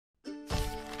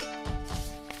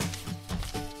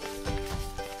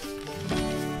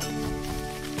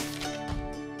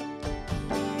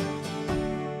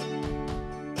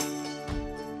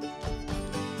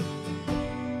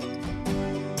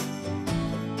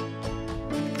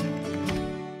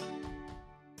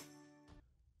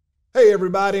Hey,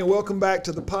 everybody, and welcome back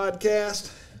to the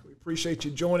podcast. We appreciate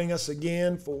you joining us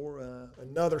again for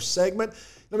another segment.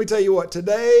 Let me tell you what,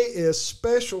 today is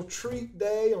special treat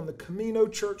day on the Camino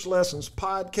Church Lessons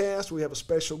podcast. We have a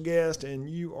special guest, and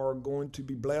you are going to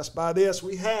be blessed by this.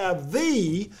 We have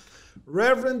the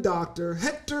Reverend Dr.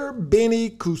 Hector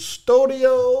B.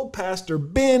 Custodio, Pastor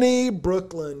Benny,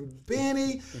 Brooklyn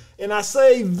Benny. And I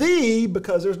say the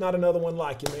because there's not another one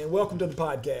like you, man. Welcome to the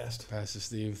podcast. Pastor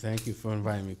Steve, thank you for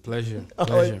inviting me. Pleasure.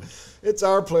 It's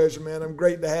our pleasure, man. I'm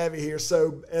great to have you here.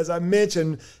 So, as I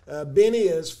mentioned, Benny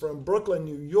is from Brooklyn,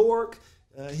 New York.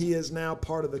 He is now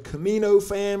part of the Camino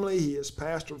family. He is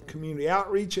pastor of community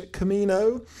outreach at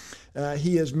Camino.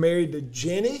 He is married to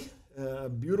Jenny, a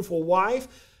beautiful wife.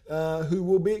 Who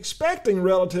will be expecting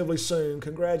relatively soon.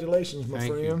 Congratulations, my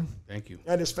friend. Thank you.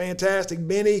 That is fantastic.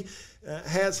 Benny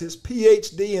has his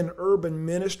PhD in urban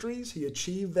ministries. He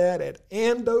achieved that at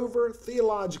Andover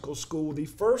Theological School, the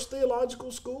first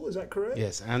theological school. Is that correct?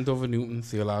 Yes, Andover Newton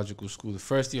Theological School, the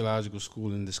first theological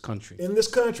school in this country. In this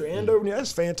country, Andover,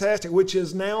 that's fantastic, which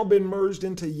has now been merged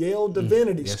into Yale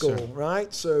Divinity School, sir.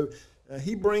 Right? So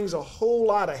he brings a whole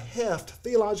lot of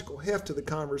theological heft to the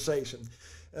conversation.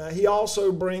 He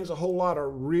also brings a whole lot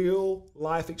of real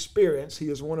life experience. He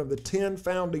is one of the 10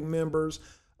 founding members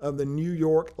of the New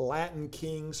York Latin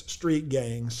Kings street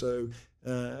gang. So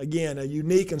again, a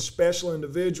unique and special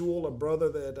individual, a brother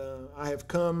that I have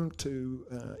come to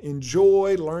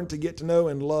enjoy, learn to get to know,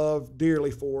 and love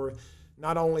dearly for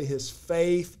not only his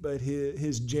faith, but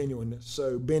his genuineness.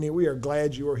 So Benny, we are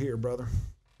glad you are here, brother.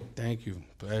 Thank you.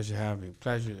 Pleasure having me.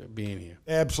 Pleasure being here.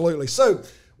 Absolutely. So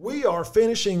we are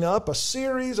finishing up a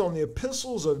series on the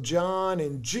epistles of John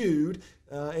and Jude,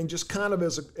 and just kind of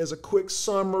as a quick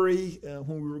summary,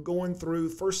 when we were going through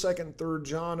 1st, 2nd, 3rd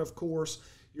John, of course,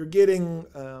 you're getting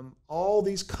all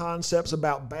these concepts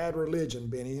about bad religion,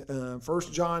 Benny.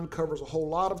 1st John covers a whole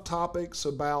lot of topics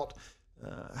about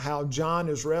how John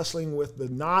is wrestling with the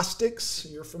Gnostics.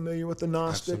 You're familiar with the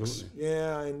Gnostics? Absolutely.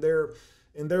 Yeah,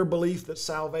 and their belief that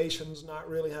salvation's not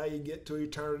really how you get to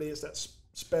eternity. It's that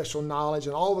special knowledge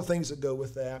and all the things that go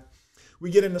with that. We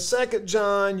get into 2nd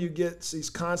John, you get these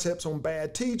concepts on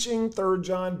bad teaching. 3rd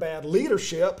John, bad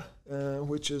leadership,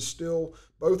 which is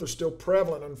both are still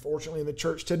prevalent, unfortunately, in the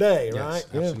church today, right?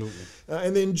 Yes, absolutely. Yeah.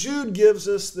 And then Jude gives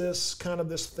us this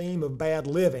theme of bad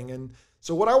living. And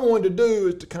so what I wanted to do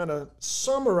is to kind of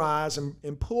summarize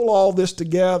and pull all this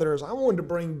together. Is I wanted to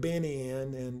bring Benny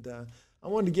in, and I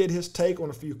wanted to get his take on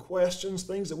a few questions,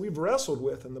 things that we've wrestled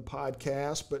with in the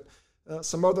podcast, but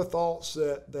some other thoughts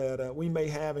that we may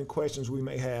have and questions we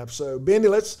may have. So, Benny,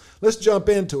 let's jump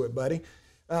into it, buddy.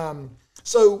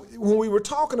 So when we were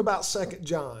talking about 2nd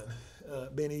John,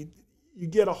 Benny, you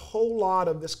get a whole lot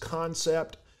of this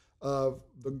concept of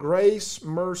the grace,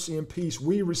 mercy, and peace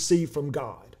we receive from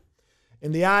God.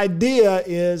 And the idea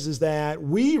is that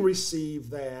we receive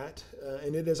that,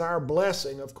 and it is our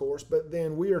blessing, of course, but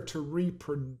then we are to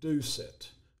reproduce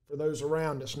it for those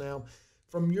around us. Now,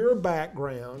 from your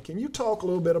background, can you talk a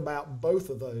little bit about both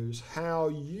of those, how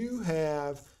you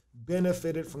have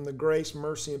benefited from the grace,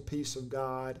 mercy, and peace of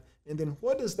God, and then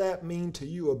what does that mean to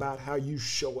you about how you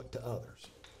show it to others?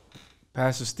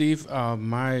 Pastor Steve,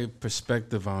 my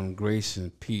perspective on grace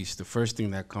and peace, the first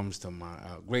thing that comes to my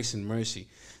grace and mercy,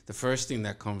 the first thing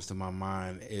that comes to my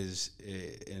mind is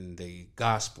in the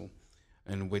gospel,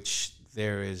 in which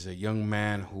there is a young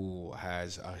man who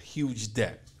has a huge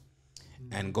debt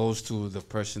and goes to the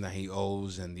person that he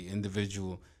owes, and the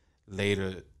individual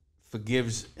later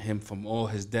forgives him from all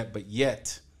his debt, but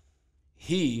yet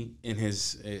he, in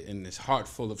his heart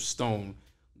full of stone,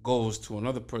 goes to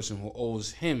another person who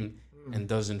owes him and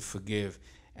doesn't forgive.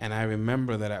 And I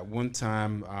remember that at one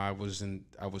time I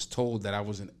was told that I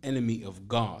was an enemy of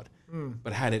God.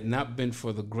 But had it not been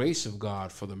for the grace of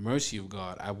God, for the mercy of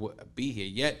God, I would be here.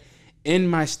 Yet in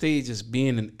my stage as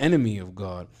being an enemy of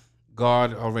God,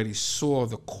 God already saw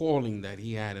the calling that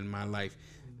he had in my life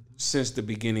since the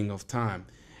beginning of time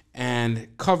and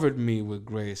covered me with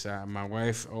grace. My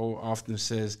wife often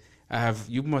says,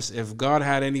 if God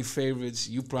had any favorites,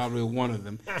 you probably are one of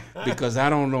them, because I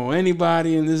don't know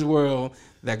anybody in this world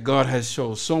that God has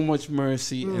shown so much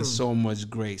mercy and so much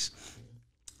grace.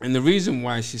 And the reason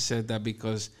why she said that,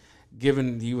 because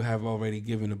given you have already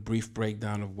given a brief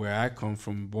breakdown of where I come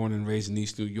from, born and raised in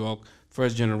East New York,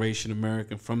 first generation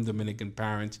American from Dominican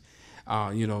parents.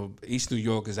 East New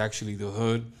York is actually the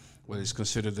hood, what is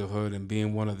considered the hood, and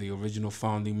being one of the original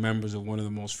founding members of one of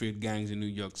the most feared gangs in New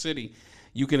York City,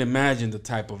 you can imagine the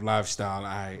type of lifestyle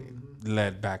I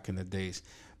led back in the days.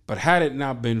 But had it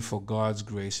not been for God's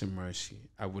grace and mercy,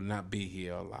 I would not be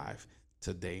here alive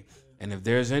today. And if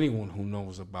there's anyone who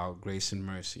knows about grace and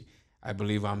mercy, I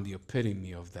believe I'm the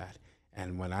epitome of that.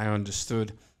 And when I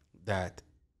understood that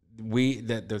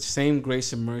that the same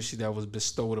grace and mercy that was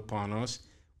bestowed upon us,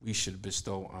 we should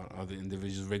bestow on other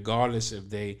individuals, regardless of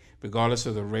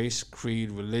the race,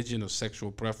 creed, religion, or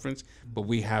sexual preference. But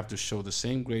we have to show the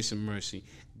same grace and mercy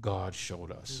God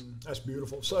showed us. That's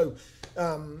beautiful. So,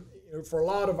 for a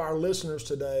lot of our listeners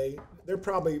today, they're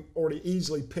probably already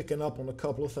easily picking up on a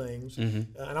couple of things. And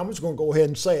I'm just going to go ahead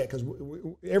and say it because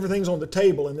everything's on the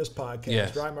table in this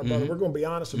podcast, right, my brother? We're going to be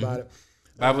honest about it.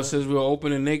 Bible says we're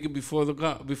open and naked before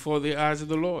the eyes of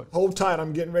the Lord. Hold tight,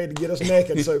 I'm getting ready to get us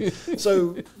naked.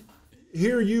 So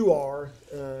here you are.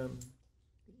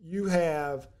 You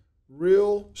have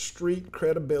real street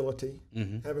credibility,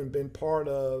 having been part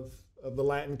of the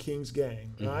Latin Kings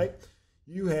gang, right?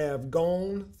 You have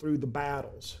gone through the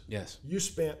battles. Yes. You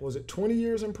spent, was it 20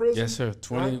 years in prison? Yes, sir.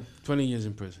 20 years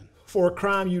in prison. For a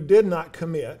crime you did not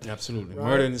commit. Absolutely. Right?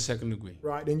 Murder in the second degree.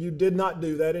 Right, and you did not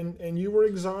do that, and you were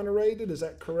exonerated, is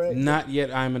that correct? Not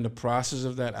yet. I'm in the process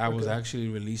of that. I was actually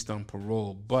released on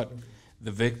parole, but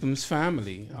the victim's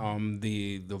family,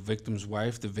 the victim's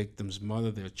wife, the victim's mother,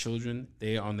 their children,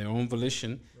 they on their own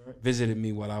volition visited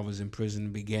me while I was in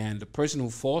prison. The person who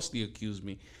falsely accused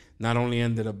me not only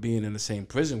ended up being in the same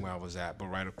prison where I was at, but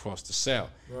right across the cell.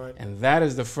 Right. And that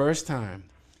is the first time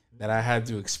that I had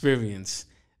to experience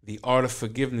the art of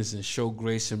forgiveness and show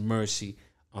grace and mercy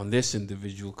on this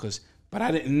individual. But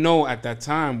I didn't know at that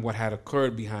time what had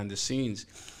occurred behind the scenes.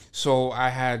 So I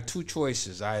had two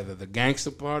choices. Either the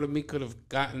gangster part of me could have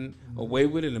gotten away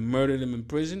with it and murdered him in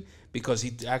prison because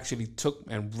he actually took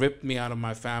and ripped me out of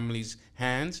my family's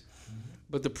hands.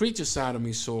 But the preacher side of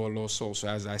me saw a lost soul. So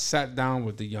as I sat down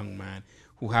with the young man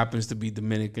who happens to be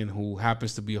Dominican, who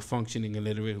happens to be a functioning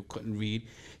illiterate, who couldn't read,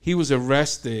 he was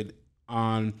arrested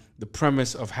on the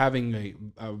premise of having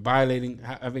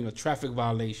a traffic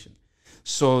violation.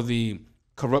 So the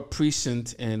corrupt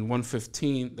precinct in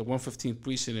 115, the 115th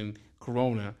precinct in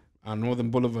Corona on Northern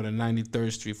Boulevard and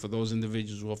 93rd Street, for those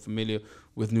individuals who are familiar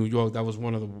with New York, that was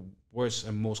one of the worst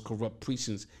and most corrupt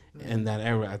precincts in that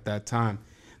era at that time.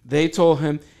 They told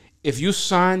him, if you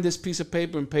sign this piece of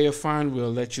paper and pay a fine,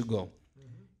 we'll let you go.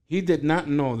 He did not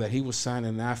know that he was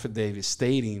signing an affidavit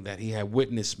stating that he had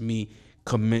witnessed me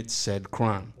commit said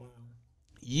crime. Wow.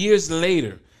 Years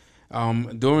later,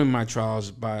 during my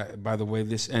trials, by the way,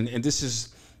 this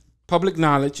is public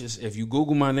knowledge. If you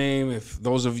Google my name, if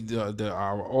those of you,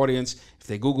 our audience, if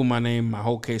they Google my name, my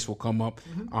whole case will come up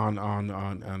on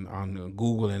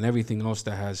Google and everything else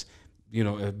that has,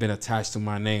 been attached to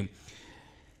my name.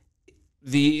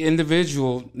 The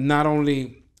individual not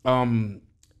only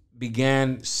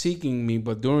began seeking me,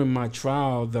 but during my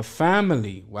trial, the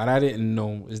family, what I didn't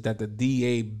know is that the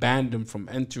DA banned them from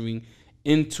entering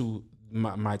into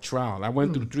my trial. I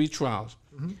went through 3 trials.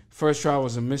 First trial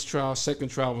was a mistrial. Second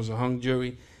trial was a hung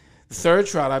jury. The third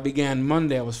trial, I began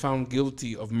Monday. I was found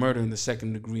guilty of murder in the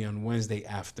second degree on Wednesday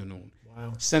afternoon.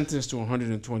 Wow. Sentenced to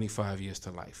 125 years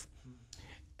to life.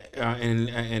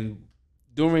 And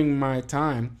during my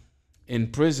time in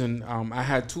prison, I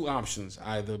had 2 options: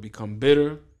 either become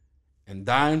bitter and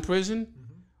die in prison,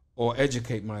 or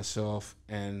educate myself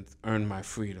and earn my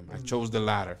freedom. I chose the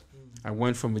latter. I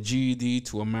went from a GED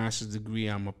to a master's degree.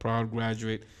 I'm a proud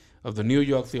graduate of the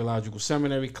Yale Theological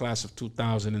Seminary, class of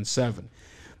 2007.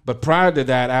 But prior to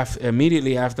that,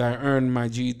 immediately after I earned my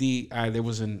GED, there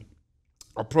was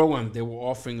a program. They were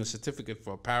offering a certificate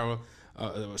for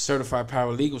a certified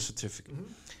paralegal certificate.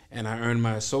 And I earned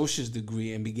my associate's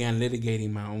degree and began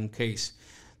litigating my own case.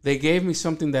 They gave me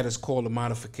something that is called a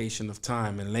modification of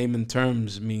time. In layman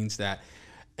terms means that,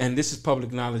 and this is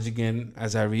public knowledge again,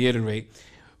 as I reiterate,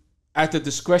 at the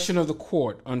discretion of the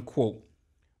court, unquote,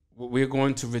 we're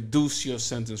going to reduce your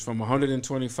sentence from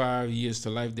 125 years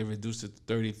to life. They reduced it to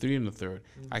 33 1/3.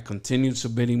 I continued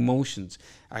submitting motions.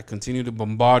 I continued to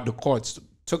bombard the courts,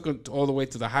 took it all the way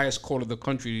to the highest court of the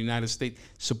country, the United States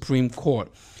Supreme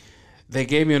Court. They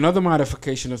gave me another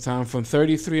modification of time. From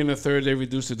 33 1/3, they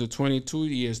reduced it to 22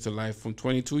 years to life. From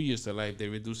 22 years to life, they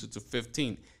reduced it to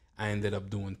 15. I ended up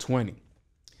doing 20.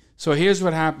 So here's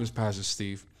what happens, Pastor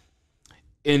Steve.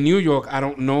 In New York, I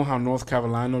don't know how North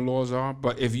Carolina laws are,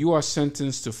 but if you are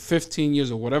sentenced to 15 years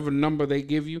or whatever number they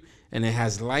give you, and it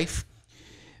has life,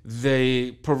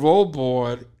 the parole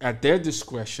board, at their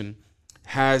discretion,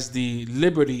 has the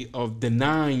liberty of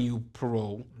denying you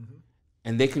parole,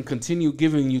 and they can continue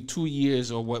giving you 2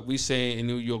 years, or what we say in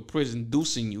New York prison,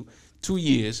 deucing you 2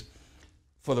 years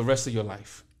for the rest of your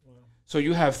life. Wow. So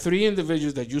you have 3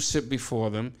 individuals that you sit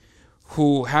before them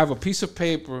who have a piece of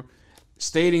paper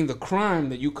stating the crime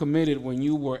that you committed when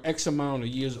you were X amount of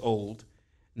years old,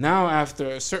 Now, after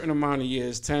a certain amount of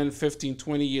years, 10, 15,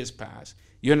 20 years pass,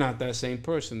 you're not that same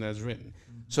person that's written.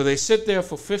 So they sit there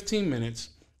for 15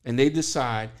 minutes and they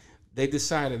decided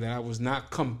that I was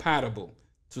not compatible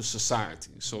to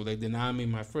society. So they denied me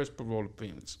my first parole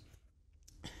appearance.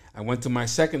 I went to my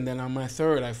second, then on my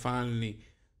third, I finally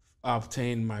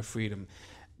obtained my freedom.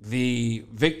 The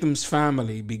victim's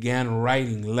family began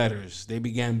writing letters. They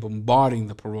began bombarding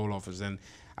the parole office. And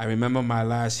I remember my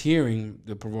last hearing,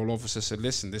 the parole officer said,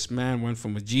 listen, this man went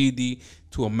from a GED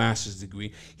to a master's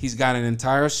degree. He's got an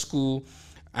entire school.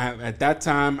 At that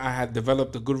time, I had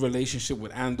developed a good relationship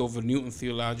with Andover Newton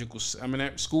Theological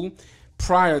School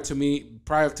prior to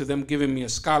them giving me a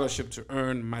scholarship to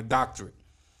earn my doctorate.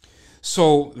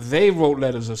 So they wrote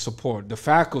letters of support. The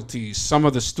faculty, some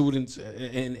of the students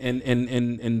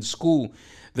in school,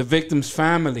 the victim's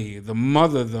family, the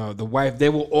mother, the wife, they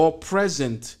were all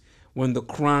present when the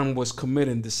crime was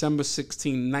committed, December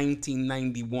 16,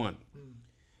 1991.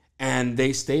 And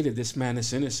they stated, this man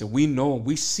is innocent. We know,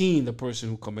 we seen the person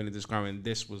who committed this crime, and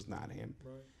this was not him.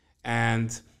 Right.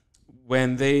 And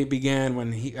when they began,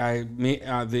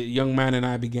 the young man and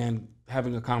I began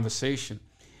having a conversation,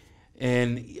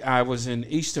 and I was in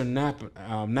Eastern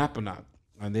Napanock,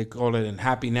 and they call it in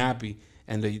Happy Nappy,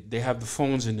 and they have the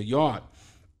phones in the yard.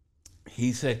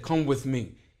 He said, come with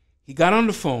me. He got on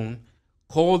the phone,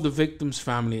 called the victim's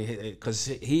family, because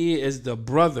he is the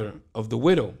brother of the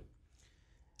widow.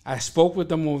 I spoke with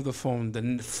them over the phone.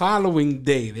 The following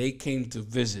day, they came to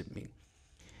visit me.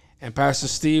 And Pastor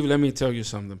Steve, let me tell you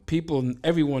something.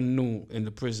 Everyone knew in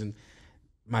the prison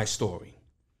my story.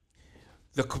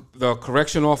 The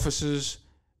correction officers,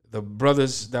 the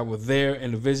brothers that were there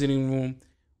in the visiting room,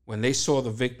 when they saw the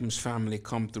victim's family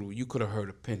come through, you could have heard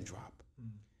a pin drop.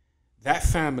 That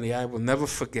family, I will never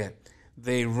forget.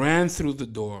 They ran through the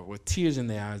door with tears in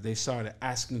their eyes. They started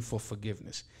asking for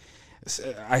forgiveness.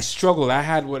 I struggled.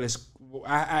 At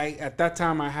that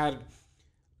time, I had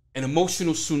an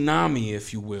emotional tsunami,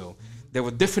 if you will. There were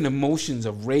different emotions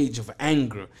of rage, of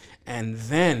anger. And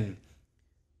then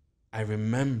I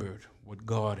remembered what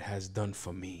God has done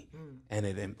for me. And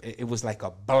it was like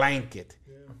a blanket.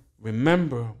 Yeah.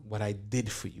 Remember what I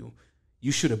did for you.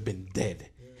 You should have been dead.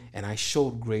 Yeah. And I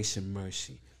showed grace and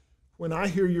mercy. When I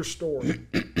hear your story,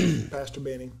 Pastor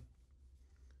Benny,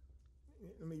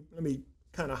 let me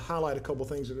kind of highlight a couple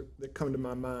things that come to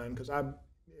my mind, because I,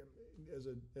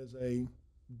 as a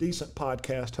decent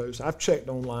podcast host, I've checked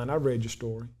online, I've read your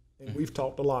story, and we've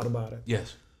talked a lot about it.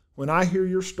 Yes. When I hear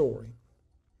your story,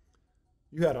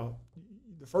 you had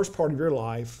the first part of your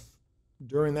life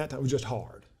during that time was just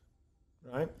hard,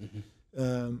 right?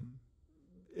 Mm-hmm.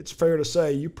 It's fair to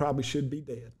say you probably should be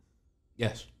dead.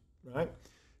 Yes. Right?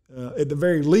 At the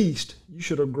very least, you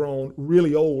should have grown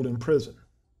really old in prison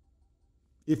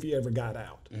if you ever got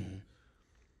out. Mm-hmm.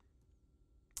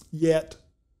 Yet,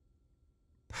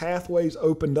 pathways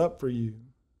opened up for you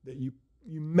that you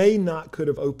may not could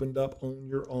have opened up on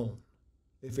your own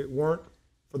if it weren't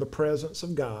for the presence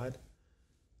of God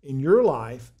in your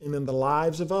life and in the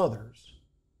lives of others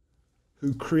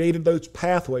who created those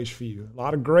pathways for you. A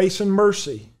lot of grace and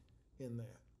mercy in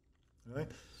that. All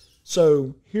right?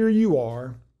 So here you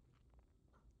are.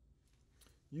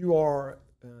 You are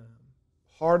a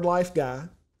hard life guy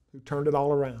who turned it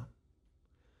all around.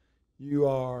 You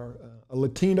are a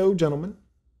Latino gentleman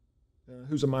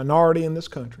who's a minority in this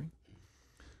country.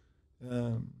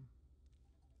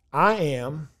 I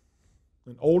am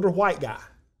an older white guy.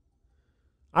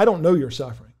 I don't know your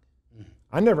suffering.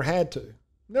 I never had to,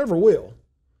 never will.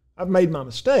 I've made my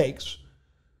mistakes,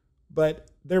 but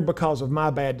they're because of my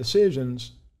bad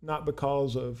decisions, not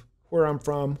because of where I'm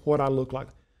from, what I look like.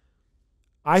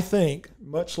 I think,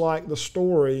 much like the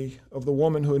story of the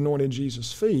woman who anointed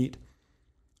Jesus' feet,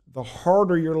 the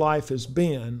harder your life has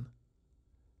been,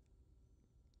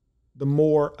 the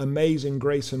more amazing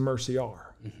grace and mercy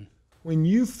are. Mm-hmm. When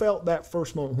you felt that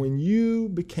first moment, when you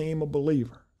became a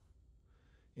believer,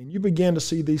 and you began to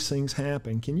see these things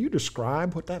happen, can you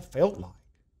describe what that felt like?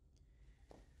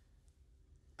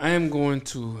 I am going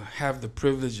to have the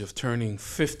privilege of turning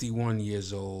 51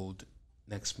 years old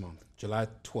next month, July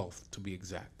 12th to be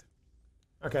exact.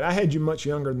 Okay, I had you much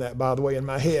younger than that, by the way, in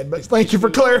my head, but thank you for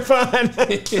clarifying.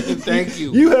 Thank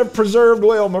you. You have preserved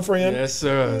well, my friend. Yes,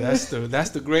 sir. That's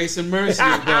the grace and mercy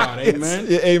of God. Amen.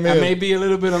 Amen. I may be a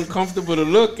little bit uncomfortable to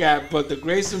look at, but the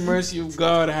grace and mercy of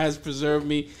God has preserved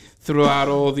me throughout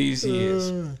all these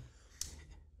years.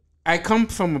 I come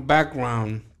from a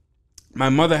background. My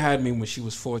mother had me when she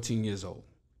was 14 years old.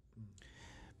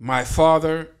 My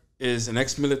father is an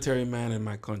ex-military man in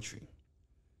my country.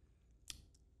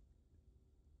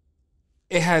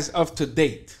 It has, up to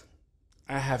date,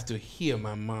 I have to hear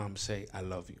my mom say, I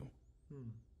love you.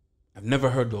 I've never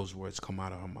heard those words come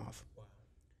out of her mouth. Wow.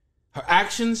 Her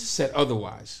actions said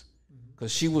otherwise,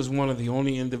 because she was one of the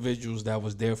only individuals that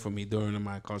was there for me during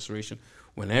my incarceration.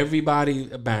 When everybody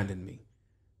abandoned me,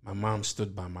 my mom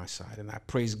stood by my side, and I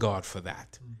praise God for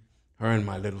that. Her and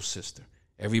my little sister.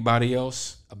 Everybody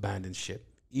else abandoned ship,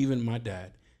 even my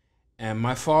dad. And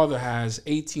my father has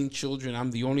 18 children.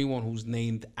 I'm the only one who's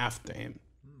named after him.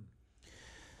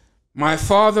 My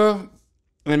father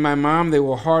and my mom, they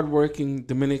were hardworking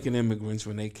Dominican immigrants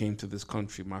when they came to this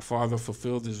country. My father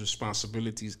fulfilled his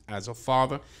responsibilities as a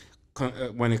father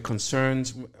when it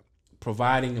concerns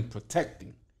providing and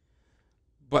protecting.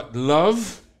 But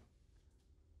love,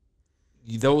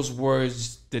 those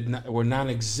words were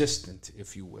non-existent,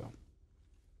 if you will.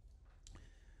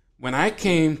 When I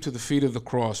came to the feet of the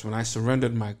cross, when I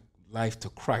surrendered my life to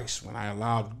Christ, when I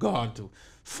allowed God to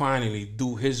finally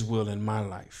do his will in my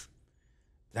life,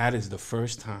 that is the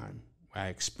first time I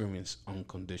experienced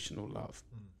unconditional love.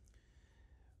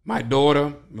 My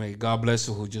daughter, may God bless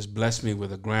her, who just blessed me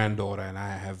with a granddaughter, and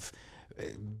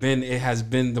it has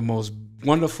been the most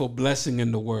wonderful blessing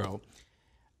in the world.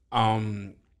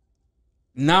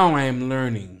 Now I am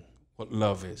learning what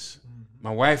love is.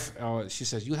 My wife, she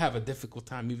says, you have a difficult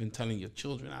time even telling your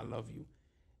children I love you.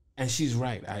 And she's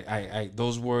right.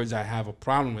 Those words, I have a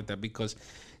problem with that, because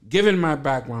given my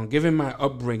background, given my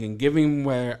upbringing, given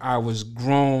where I was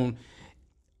grown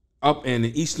up in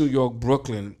East New York,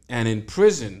 Brooklyn, and in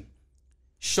prison,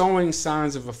 showing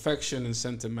signs of affection and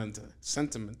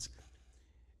sentiments,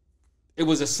 it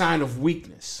was a sign of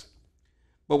weakness.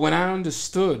 But when I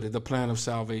understood the plan of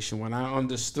salvation, when I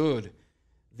understood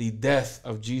the death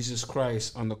of Jesus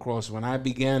Christ on the cross, when I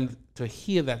began to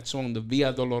hear that song, the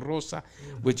Via Dolorosa,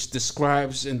 which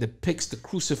describes and depicts the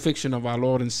crucifixion of our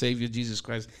Lord and Savior Jesus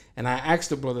Christ, and I asked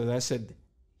the brother, I said,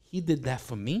 he did that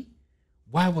for me?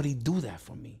 Why would he do that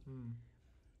for me?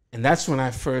 And that's when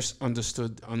I first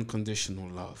understood unconditional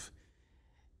love.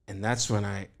 And that's when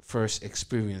I first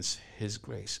experienced his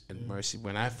grace and mercy,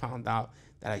 when I found out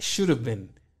that I should have been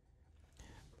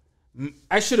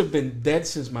dead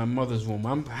since my mother's womb.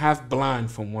 I'm half blind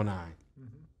from one eye.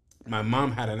 My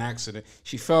mom had an accident.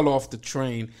 She fell off the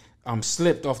train,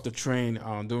 slipped off the train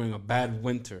during a bad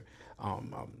winter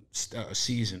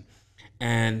season.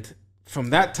 And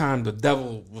from that time, the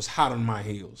devil was hot on my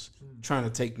heels, trying to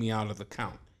take me out of the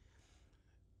count.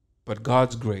 But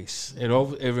God's grace, it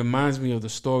reminds me of the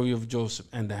story of Joseph,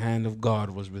 and the hand of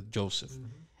God was with Joseph.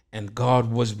 And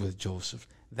God was with Joseph.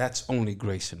 That's only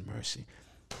grace and mercy.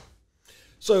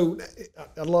 So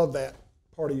I love that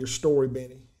part of your story,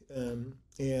 Benny.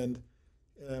 And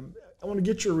I want to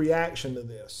get your reaction to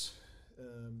this.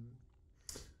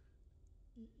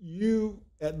 You,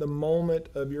 at the moment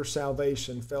of your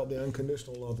salvation, felt the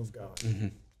unconditional love of God.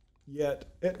 Yet,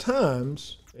 at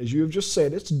times, as you have just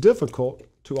said, it's difficult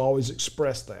to always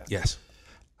express that. Yes.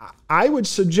 I would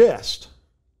suggest,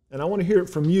 and I want to hear it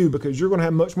from you because you're going to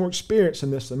have much more experience in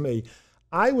this than me,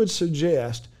 I would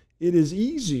suggest it is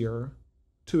easier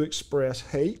to express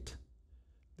hate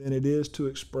than it is to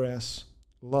express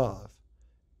love.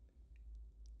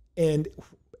 And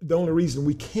the only reason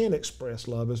we can't express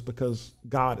love is because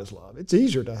God is love. It's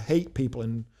easier to hate people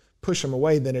and push them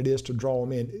away than it is to draw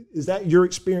them in. Is that your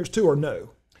experience too, or no?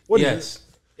 Yes.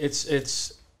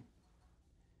 It's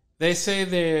they say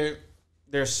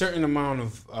there's a certain amount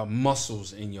of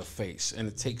muscles in your face, and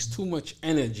it takes too much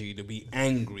energy to be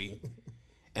angry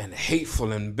and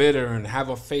hateful and bitter and have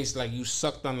a face like you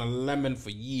sucked on a lemon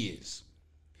for years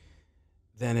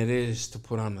than it is to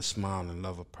put on a smile and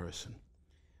love a person.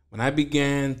 When I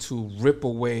began to rip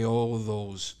away all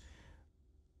those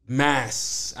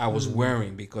masks I was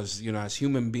wearing, because, as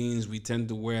human beings, we tend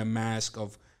to wear a mask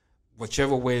of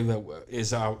whichever way that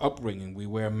is our upbringing. We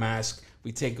wear a mask.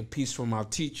 We take a piece from our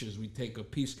teachers. We take a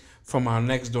piece from our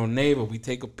next door neighbor. We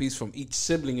take a piece from each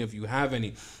sibling, if you have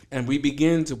any. And we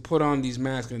begin to put on these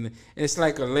masks. And it's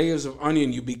like a layers of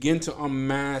onion. You begin to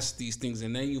unmask these things,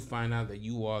 and then you find out that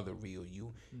you are the real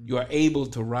you. You are able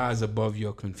to rise above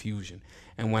your confusion.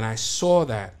 And when I saw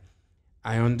that,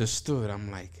 I understood. I'm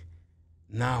like,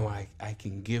 now I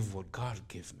can give what God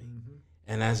gives me.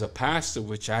 And as a pastor,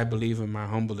 which I believe, in my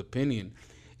humble opinion,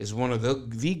 is one of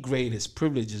the greatest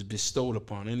privileges bestowed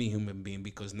upon any human being,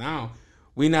 because now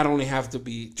we not only have to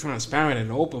be transparent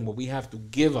and open, but we have to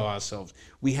give ourselves.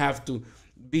 We have to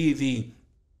be the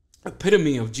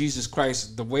epitome of Jesus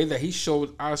Christ, the way that he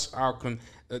showed us our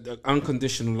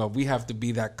unconditional love. We have to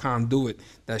be that conduit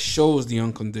that shows the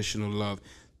unconditional love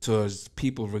towards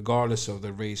people, regardless of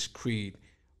their race, creed,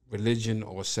 religion,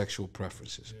 or sexual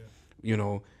preferences.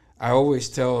 I always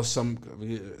tell some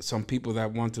people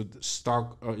that want to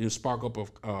spark up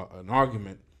an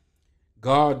argument,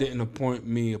 God didn't appoint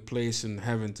me a place in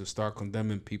heaven to start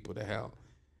condemning people to hell.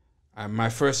 My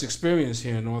first experience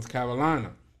here in North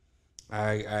Carolina,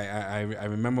 I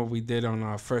remember we did on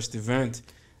our first event,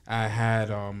 I had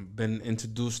been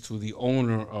introduced to the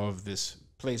owner of this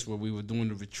place where we were doing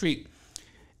the retreat.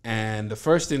 And the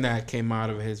first thing that came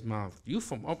out of his mouth, "You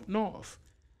from up north.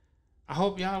 I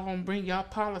hope y'all gonna bring y'all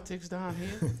politics down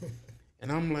here."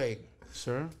 And I'm like,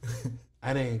 "Sir,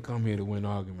 I didn't come here to win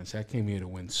arguments. I came here to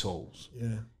win souls."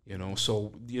 Yeah.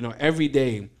 So, every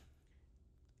day,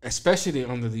 especially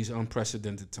under these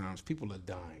unprecedented times, people are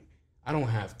dying. I don't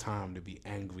have time to be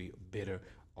angry, bitter,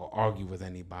 or argue with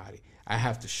anybody. I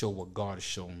have to show what God has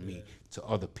shown me to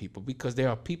other people, because there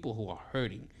are people who are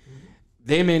hurting. Mm-hmm.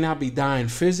 They may not be dying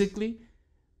physically,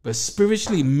 but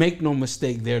spiritually, make no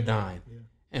mistake, they're dying. Yeah.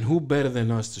 And who better than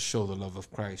us to show the love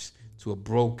of Christ to a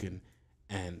broken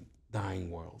and dying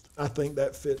world? I think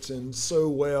that fits in so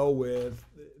well with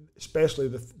especially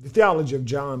the theology of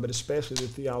John, but especially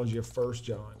the theology of 1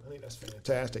 John. I think that's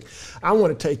fantastic. I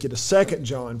want to take you to 2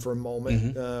 John for a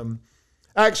moment. Mm-hmm.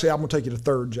 Actually, I'm going to take you to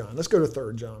 3 John. Let's go to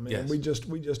 3 John, man. Yes. We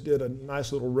just did a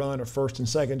nice little run of 1 and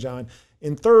 2 John.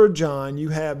 In 3 John, you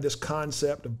have this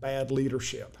concept of bad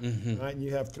leadership, mm-hmm. right? And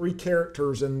you have 3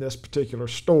 characters in this particular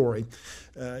story.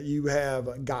 You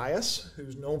have Gaius,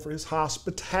 who's known for his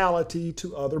hospitality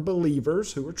to other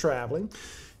believers who are traveling.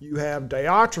 You have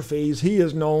Diotrephes. He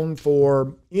is known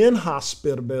for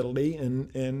inhospitability,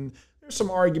 and there's some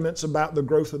arguments about the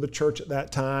growth of the church at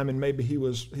that time, and maybe he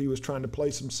was trying to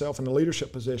place himself in a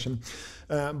leadership position.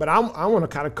 But I want to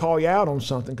kind of call you out on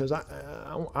something, because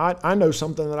I know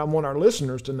something that I want our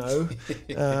listeners to know,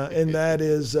 and that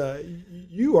is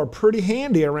you are pretty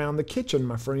handy around the kitchen,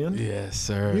 my friend. Yes,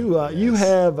 sir. You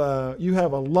have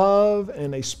a love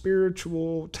and a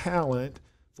spiritual talent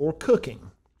for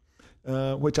cooking.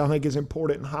 Which I think is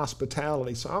important in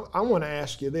hospitality. So I want to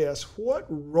ask you this. What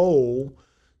role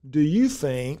do you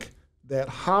think that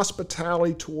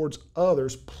hospitality towards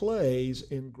others plays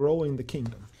in growing the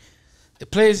kingdom?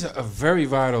 It plays a very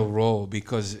vital role,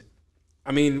 because,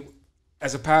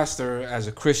 as a pastor, as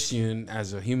a Christian,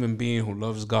 as a human being who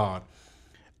loves God,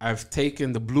 I've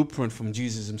taken the blueprint from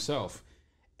Jesus himself.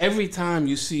 Every time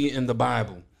you see in the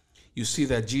Bible, you see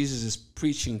that Jesus is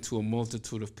preaching to a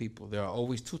multitude of people. There are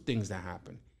always 2 things that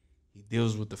happen. He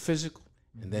deals with the physical,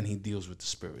 and then he deals with the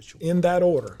spiritual. In that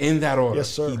order. In that order.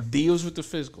 Yes, sir. He deals with the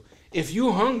physical. If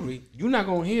you're hungry, you're not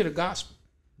going to hear the gospel.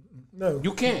 No.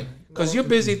 You can't, because you're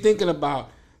busy thinking about,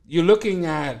 you're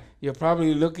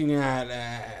probably looking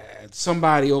at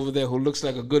somebody over there who looks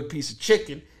like a good piece of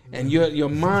chicken. And your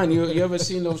mind, you ever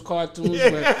seen those cartoons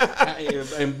where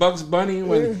in Bugs Bunny,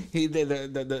 when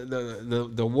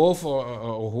the wolf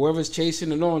or whoever's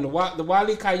chasing along, the Wile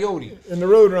E. Coyote, and the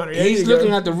Roadrunner, he's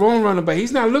looking at the Roadrunner, but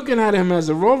he's not looking at him as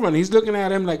a Roadrunner. He's looking at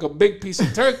him like a big piece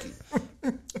of turkey.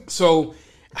 So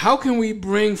how can we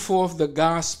bring forth the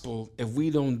gospel if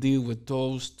we don't deal with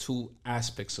those 2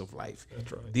 aspects of life?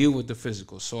 That's right. Deal with the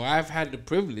physical. So I've had the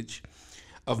privilege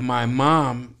of my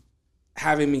mom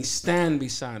having me stand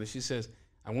beside her. She says,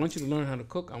 "I want you to learn how to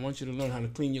cook. I want you to learn how to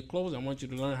clean your clothes. I want you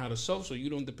to learn how to sew so you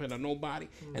don't depend on nobody.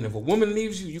 And if a woman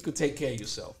leaves you, you can take care of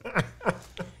yourself."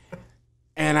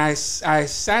 And I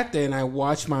sat there and I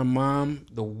watched my mom,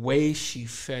 the way she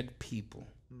fed people.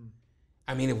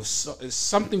 It was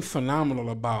something phenomenal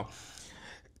about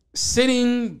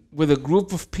sitting with a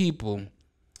group of people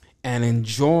and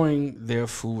enjoying their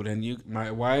food. And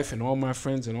my wife and all my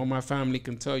friends and all my family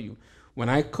can tell you, when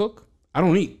I cook, I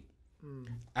don't eat.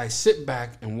 I sit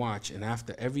back and watch, and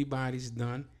after everybody's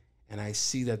done and I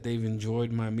see that they've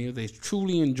enjoyed my meal, they've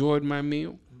truly enjoyed my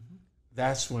meal,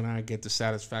 that's when I get the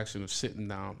satisfaction of sitting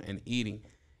down and eating.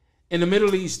 In the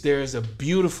Middle East, there's a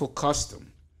beautiful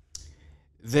custom.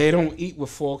 They don't eat with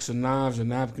forks and knives or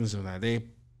napkins or that. They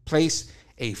place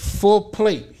a full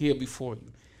plate here before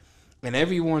you, and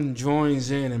everyone joins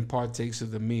in and partakes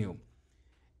of the meal.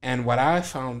 And what I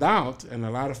found out, and a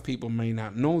lot of people may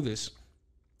not know this,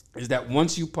 is that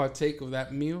once you partake of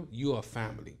that meal, you are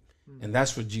family. Mm-hmm. And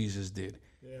that's what Jesus did.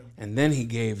 Yeah. And then he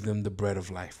gave them the bread of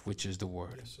life, which is the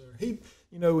word. Yes,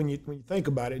 sir. When you think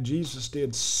about it, Jesus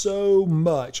did so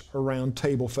much around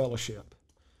table fellowship.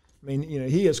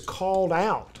 He is called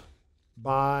out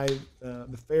by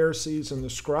the Pharisees and the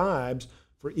scribes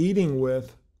for eating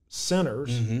with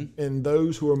sinners, mm-hmm. and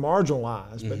those who are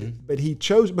marginalized, mm-hmm. but he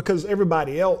chose, because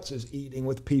everybody else is eating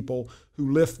with people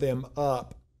who lift them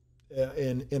up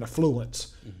in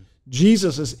affluence. Mm-hmm.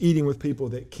 Jesus is eating with people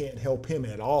that can't help him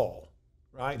at all,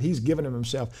 right? He's given him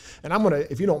himself. And I'm going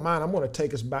to, if you don't mind, I'm going to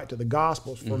take us back to the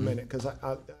Gospels for a minute, because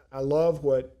I love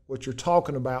what you're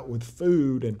talking about with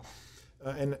food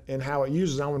and how it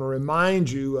uses. I want to remind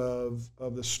you of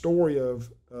the story of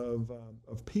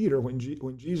Peter when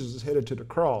Jesus is headed to the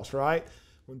cross, right?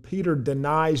 When Peter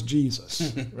denies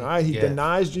Jesus, right? He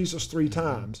denies Jesus 3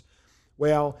 times.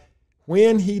 Well,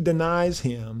 when he denies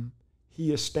him,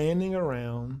 he is standing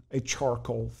around a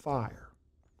charcoal fire,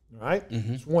 right?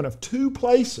 It's one of 2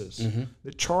 places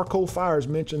that charcoal fire is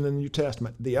mentioned in the New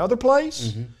Testament. The other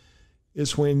place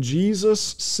is when Jesus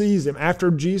sees them,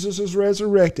 after Jesus is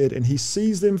resurrected and he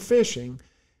sees them fishing,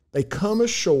 they come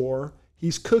ashore,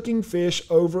 he's cooking fish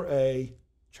over a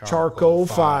charcoal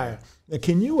fire. Now,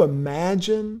 can you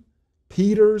imagine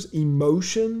Peter's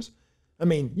emotions? I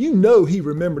mean, you know he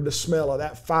remembered the smell of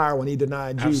that fire when he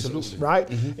denied Jesus, right?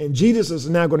 And Jesus is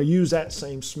now going to use that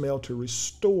same smell to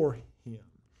restore him.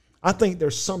 I think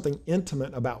there's something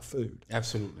intimate about food.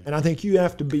 Absolutely. And I think you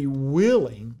have to be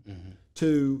willing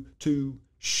to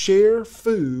share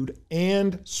food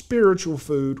and spiritual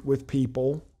food with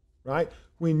people, right,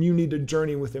 when you need to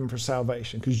journey with them for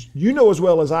salvation. Because you know as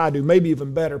well as I do, maybe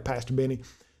even better, Pastor Benny,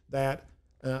 that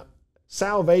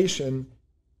salvation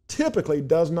typically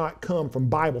does not come from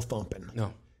Bible thumping.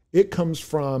 No. It comes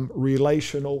from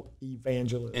relational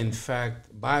evangelism. In fact,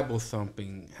 Bible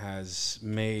thumping has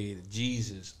made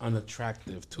Jesus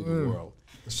unattractive to the world.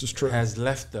 This is true. Has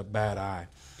left a bad eye.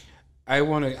 I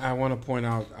want to point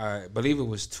out, I believe it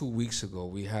was 2 weeks ago,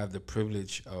 we have the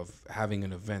privilege of having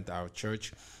an event at our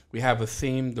church. We have a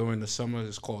theme during the summer.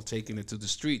 It's called Taking It to the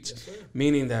Streets,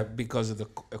 meaning that because of the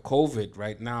COVID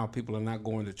right now, people are not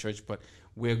going to church, but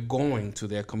we're going to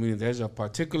their community. There's a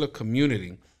particular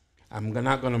community. I'm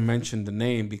not going to mention the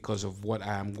name because of what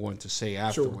I'm going to say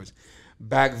afterwards.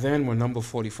 Back then, when Number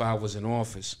 45 was in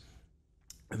office,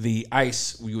 the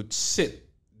ICE, we would sit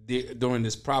during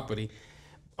this property.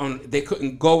 They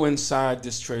couldn't go inside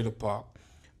this trailer park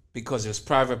because it's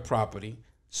private property.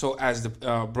 So as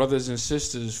the brothers and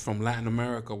sisters from Latin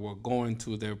America were going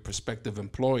to their prospective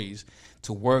employees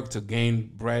to work to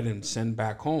gain bread and send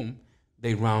back home,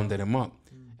 they rounded them up.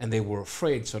 And they were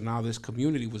afraid. So now this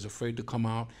community was afraid to come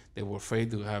out. They were afraid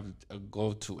to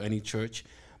go to any church.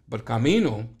 But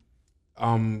Camino,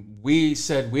 we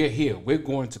said, we're here. We're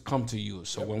going to come to you.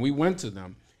 So when we went to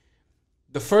them,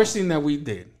 the first thing that we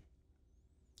did,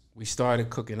 we started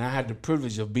cooking. I had the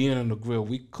privilege of being on the grill.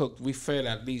 We cooked. We fed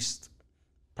at least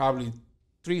probably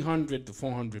 300 to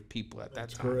 400 people at that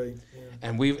time. Great.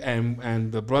 Yeah.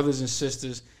 And the brothers and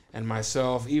sisters and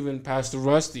myself, even Pastor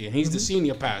Rusty, and he's the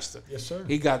senior pastor. Yes, sir.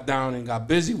 He got down and got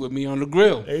busy with me on the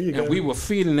grill. There you go. And we were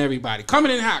feeding everybody.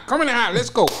 Coming in hot, let's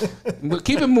go. But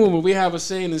keep it moving. We have a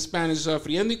saying in Spanish,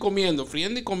 friendo y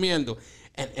comiendo.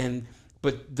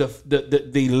 But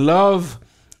the love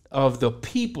of the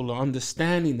people,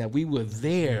 understanding that we were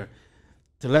there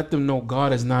to let them know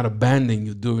God has not abandoned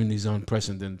you during these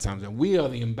unprecedented times. And we are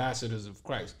the ambassadors of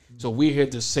Christ. So we're here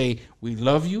to say we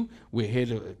love you. We're here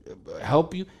to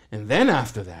help you. And then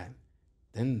after that,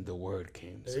 then the word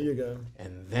came. There you go.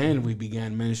 And then we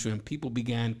began ministering. People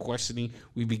began questioning.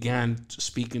 We began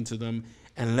speaking to them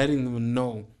and letting them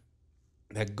know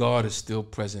that God is still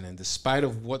present. And despite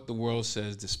of what the world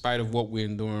says, despite of what we're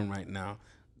enduring right now,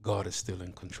 God is still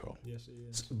in control. Yes, He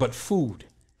is. But food,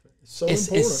 so it's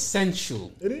important.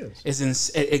 essential. It is.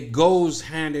 It goes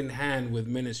hand in hand with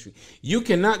ministry. You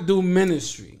cannot do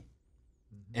ministry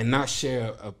and not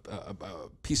share a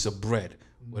piece of bread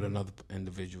with another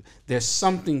individual. There's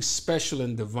something special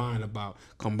and divine about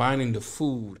combining the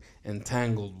food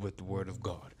entangled with the Word of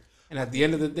God. And at the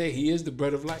end of the day, He is the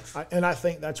bread of life. And I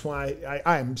think that's why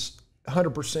I am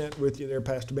 100% with you there,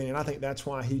 Pastor Benny. And I think that's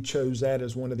why He chose that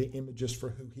as one of the images for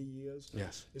who He is.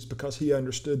 Yes. It's because He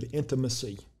understood the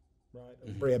intimacy, right,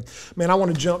 of bread. Man, I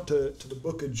want to jump to the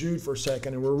book of Jude for a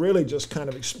second, and we're really just kind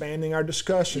of expanding our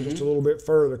discussion just a little bit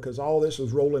further because all this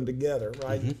is rolling together,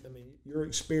 right? I mean, your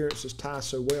experiences tie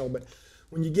so well. But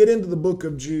when you get into the book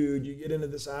of Jude, you get into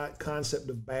this concept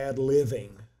of bad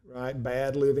living, right?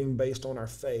 Bad living based on our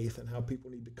faith and how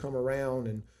people need to come around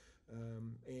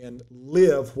and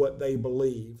live what they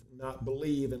believe, not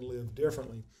believe and live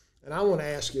differently. And I want to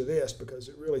ask you this because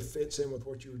it really fits in with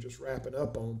what you were just wrapping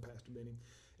up on, Pastor Benny,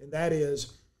 and that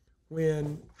is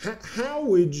how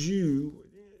would you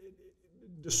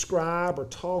describe or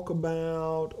talk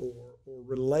about or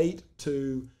relate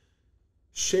to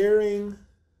sharing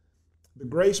the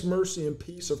grace, mercy, and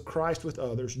peace of Christ with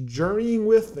others, journeying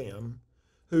with them,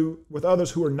 with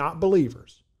others who are not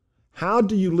believers? How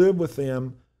do you live with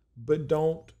them but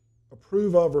don't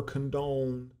approve of or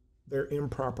condone their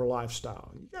improper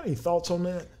lifestyle? You got any thoughts on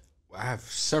that? I have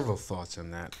several thoughts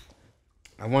on that.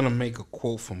 I want to make a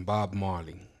quote from Bob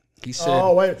Marley. He said,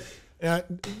 "Oh wait,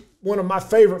 one of my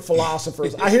favorite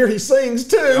philosophers. I hear he sings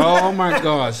too." Oh my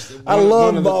gosh, I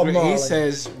love Bob Marley. He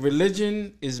says,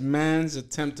 "Religion is man's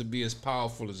attempt to be as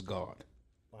powerful as God."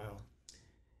 Wow.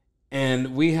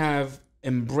 And we have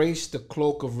embraced the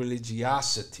cloak of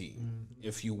religiosity,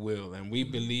 if you will, and we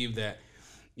believe that,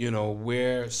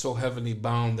 we're so heavenly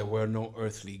bound that we're no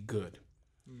earthly good.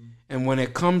 And when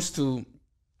it comes to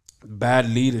bad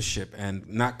leadership and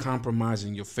not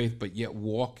compromising your faith, but yet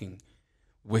walking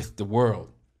with the world,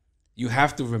 you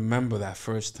have to remember that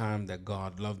first time that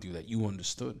God loved you, that you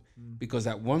understood, because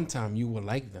at one time you were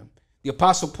like them. The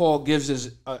Apostle Paul gives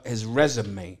his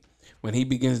resume when he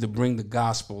begins to bring the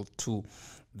gospel to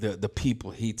the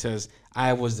people. He says,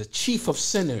 I was the chief of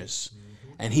sinners.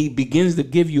 And he begins to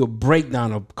give you a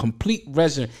breakdown, a complete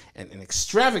resume, an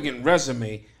extravagant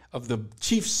resume of the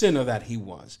chief sinner that he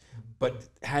was. But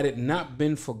had it not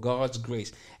been for God's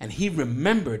grace, and he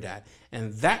remembered that,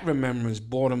 and that remembrance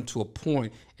brought him to a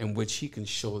point in which he can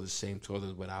show the same to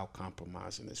others without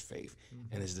compromising his faith.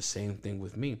 And it's the same thing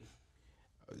with me.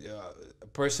 A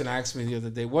person asked me the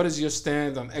other day, what is your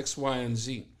stand on X, Y, and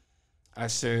Z? I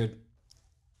said,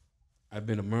 I've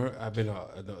been an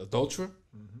adulterer.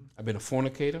 I've been a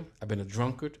fornicator. I've been a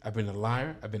drunkard. I've been a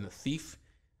liar. I've been a thief.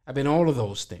 I've been all of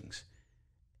those things.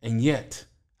 And yet,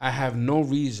 I have no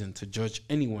reason to judge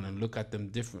anyone and look at them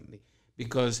differently.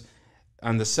 Because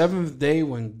on the seventh day,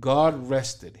 when God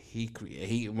rested,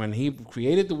 when he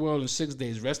created the world in 6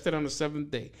 days, rested on the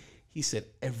seventh day, he said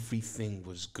everything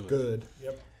was good. Good.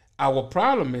 Yep. Our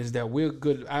problem is that we're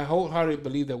good. I wholeheartedly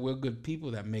believe that we're good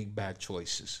people that make bad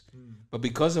choices. But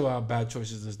because of our bad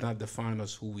choices, does not define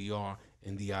us who we are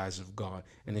in the eyes of God.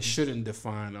 And it shouldn't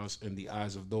define us in the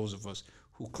eyes of those of us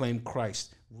who claim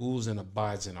Christ rules and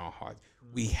abides in our heart.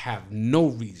 We have no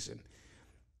reason.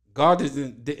 God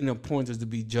didn't appoint us to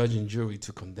be judge and jury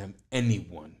to condemn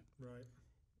anyone. Right.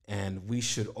 And we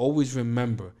should always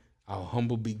remember our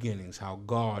humble beginnings, how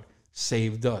God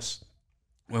saved us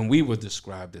when we were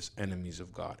described as enemies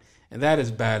of God. And that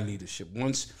is bad leadership.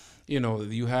 Once,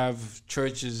 you have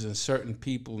churches and certain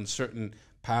people and certain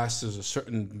pastors or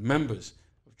certain members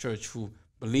of church who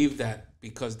believe that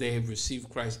because they have received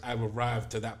Christ, I've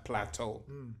arrived to that plateau.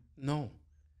 No,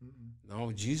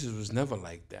 Jesus was never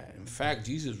like that. In fact,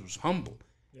 Jesus was humble,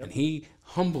 and he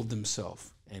humbled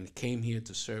himself and came here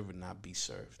to serve and not be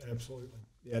served. Absolutely.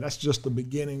 Yeah, that's just the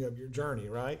beginning of your journey,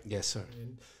 right? Yes, sir.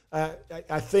 And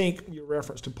I think your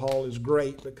reference to Paul is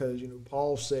great because,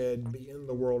 Paul said, be in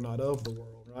the world, not of the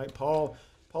world, right? Paul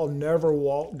never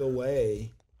walked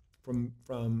away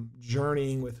from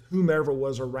journeying with whomever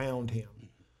was around him.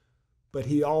 But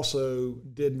he also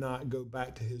did not go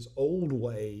back to his old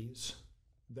ways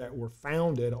that were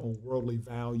founded on worldly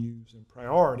values and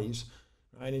priorities.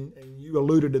 Right? And you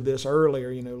alluded to this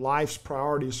earlier. Life's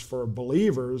priorities for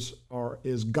believers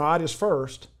is God is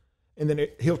first, and then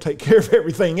he'll take care of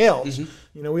everything else.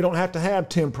 We don't have to have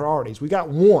 10 priorities. We got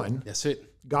one. That's it.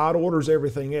 God orders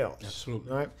everything else.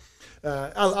 Absolutely. Right?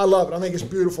 I love it. I think it's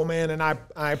beautiful, man, and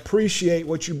I appreciate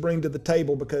what you bring to the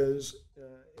table because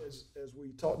as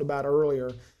we talked about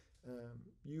earlier,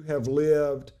 you have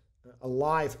lived a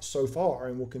life so far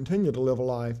and will continue to live a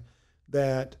life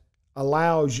that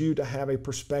allows you to have a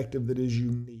perspective that is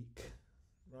unique,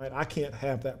 right? I can't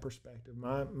have that perspective.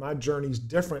 My journey's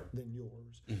different than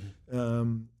yours.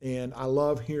 And I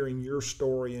love hearing your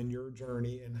story and your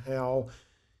journey and how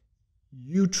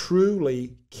you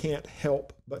truly can't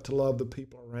help but to love the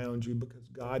people around you because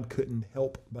God couldn't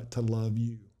help but to love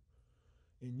you.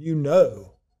 And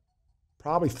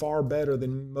probably far better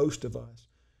than most of us,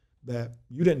 that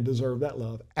you didn't deserve that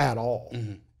love at all.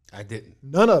 I didn't.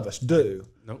 None of us do.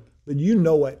 Nope. But you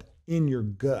know it in your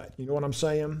gut. You know what I'm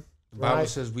saying? The Bible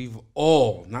says we've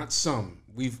all, not some,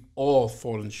 we've all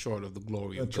fallen short of the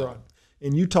glory of God. That's right.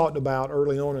 And you talked about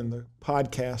early on in the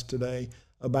podcast today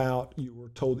about you were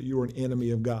told that you were an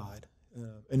enemy of God.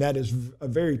 And that is a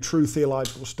very true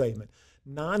theological statement.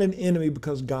 Not an enemy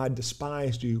because God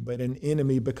despised you, but an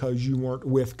enemy because you weren't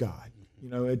with God.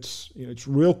 It's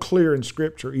real clear in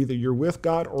Scripture. Either you're with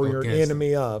God or you're an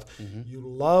enemy of. You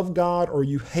love God or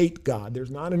you hate God.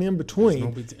 There's not an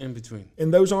in-between. There's no in-between.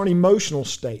 And those aren't emotional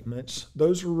statements.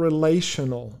 Those are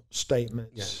relational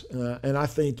statements. Yeah. And I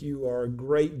think you are a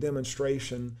great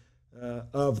demonstration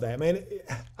of that. Man,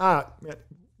 a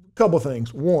couple of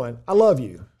things. One, I love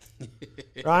you,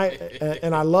 right?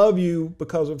 And I love you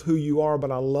because of who you are,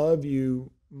 but I love you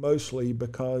mostly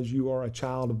because you are a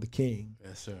child of the King.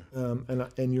 Yes, sir.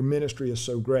 And your ministry is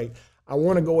so great. I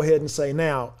want to go ahead and say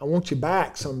now, I want you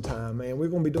back sometime, man. We're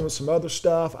going to be doing some other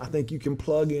stuff. I think you can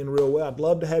plug in real well. I'd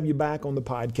love to have you back on the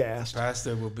podcast.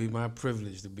 Pastor, it will be my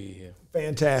privilege to be here.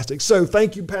 Fantastic. So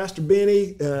thank you, Pastor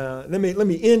Benny. Let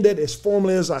me end it as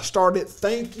formally as I started.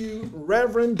 Thank you,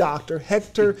 Reverend Dr.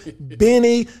 Hector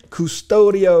Benny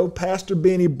Custodio, Pastor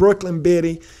Benny, Brooklyn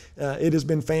Benny. It has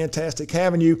been fantastic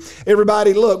having you.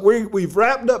 Everybody, look, we've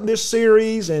wrapped up this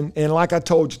series, and like I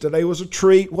told you, today was a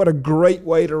treat. What a great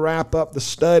way to wrap up the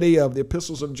study of the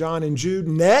epistles of John and Jude.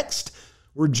 Next,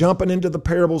 we're jumping into the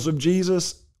parables of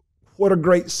Jesus. What a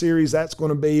great series that's going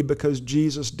to be, because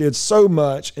Jesus did so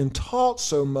much and taught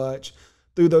so much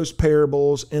through those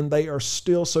parables, and they are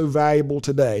still so valuable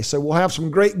today. So we'll have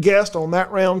some great guests on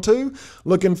that round too.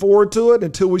 Looking forward to it.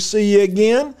 Until we see you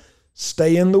again,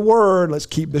 stay in the Word. Let's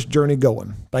keep this journey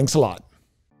going. Thanks a lot.